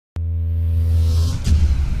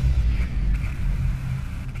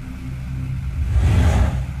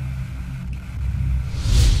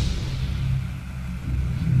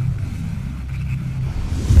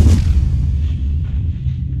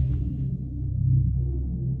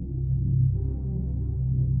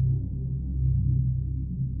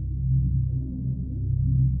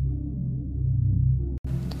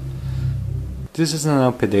This is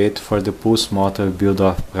an update for the pulse motor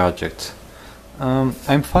build-off project.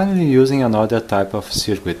 I'm finally using another type of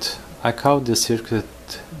circuit. I call this circuit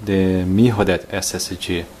the mirrored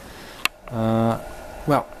SSG.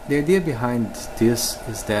 Well, the idea behind this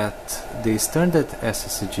is that the standard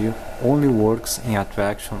SSG only works in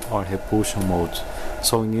attraction or repulsion mode.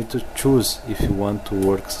 So you need to choose if you want to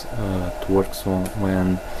work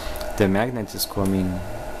when the magnet is coming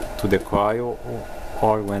to the coil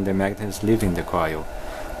or when the magnet is leaving the coil.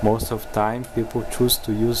 Most of the time people choose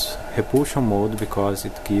to use repulsion mode because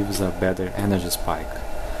it gives a better energy spike.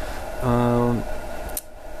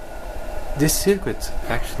 This circuit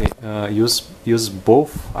actually use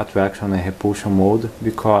both attraction and repulsion mode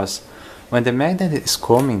because when the magnet is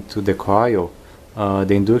coming to the coil,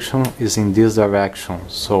 the induction is in this direction,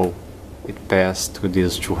 so it passes through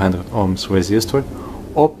this 200 ohms resistor,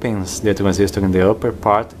 opens the transistor in the upper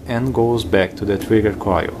part and goes back to the trigger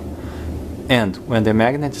coil. And when the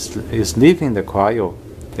magnet is leaving the coil,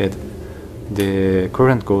 the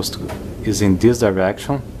current is in this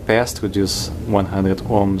direction, passes through this 100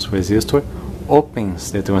 ohms resistor,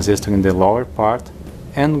 opens the transistor in the lower part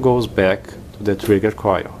and goes back to the trigger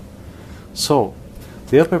coil. So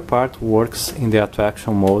the upper part works in the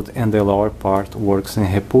attraction mode and the lower part works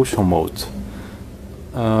in repulsion mode.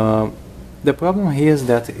 The problem here is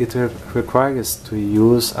that it requires to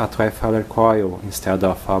use a trifilar coil instead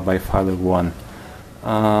of a bifilar one.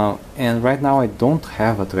 And right now I don't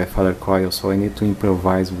have a trifilar coil, so I need to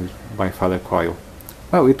improvise with bifilar coil.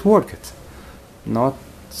 Well, it worked. Not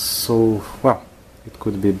so well. It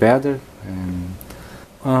could be better.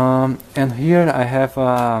 And here I have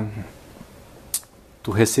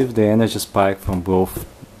to receive the energy spike from both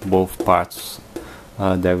parts.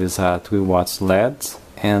 There is a 3 watts LED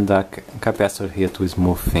and a capacitor here to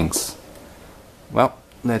smooth things. Well,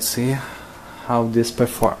 let's see how this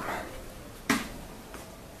performs.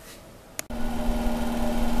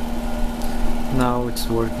 Now it's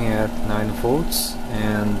working at 9 volts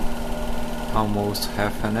and almost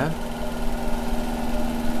half an amp.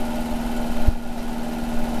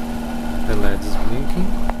 The LED is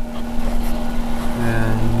blinking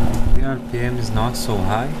and the RPM is not so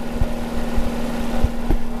high.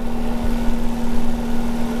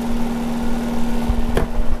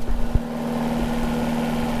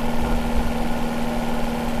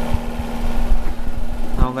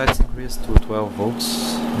 Now let's increase to 12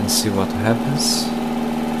 volts and see what happens.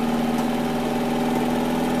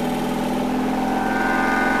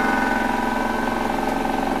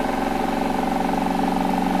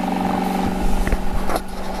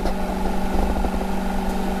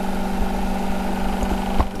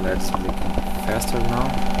 The LED is blinking faster now,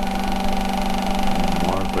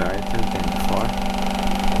 more brighter than before.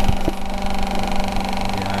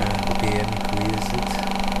 The RPM increased.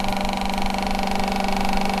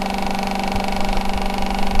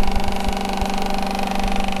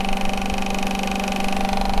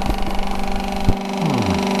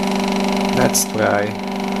 Let's try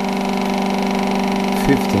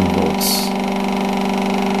 15 volts.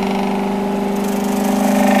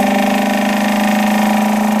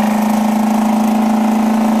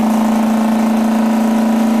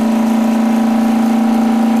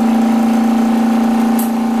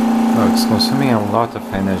 Oh, it's consuming a lot of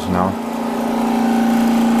energy now.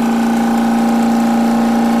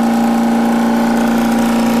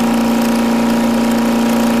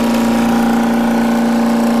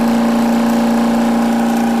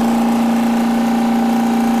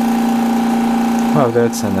 Well,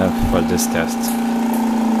 that's enough for this test.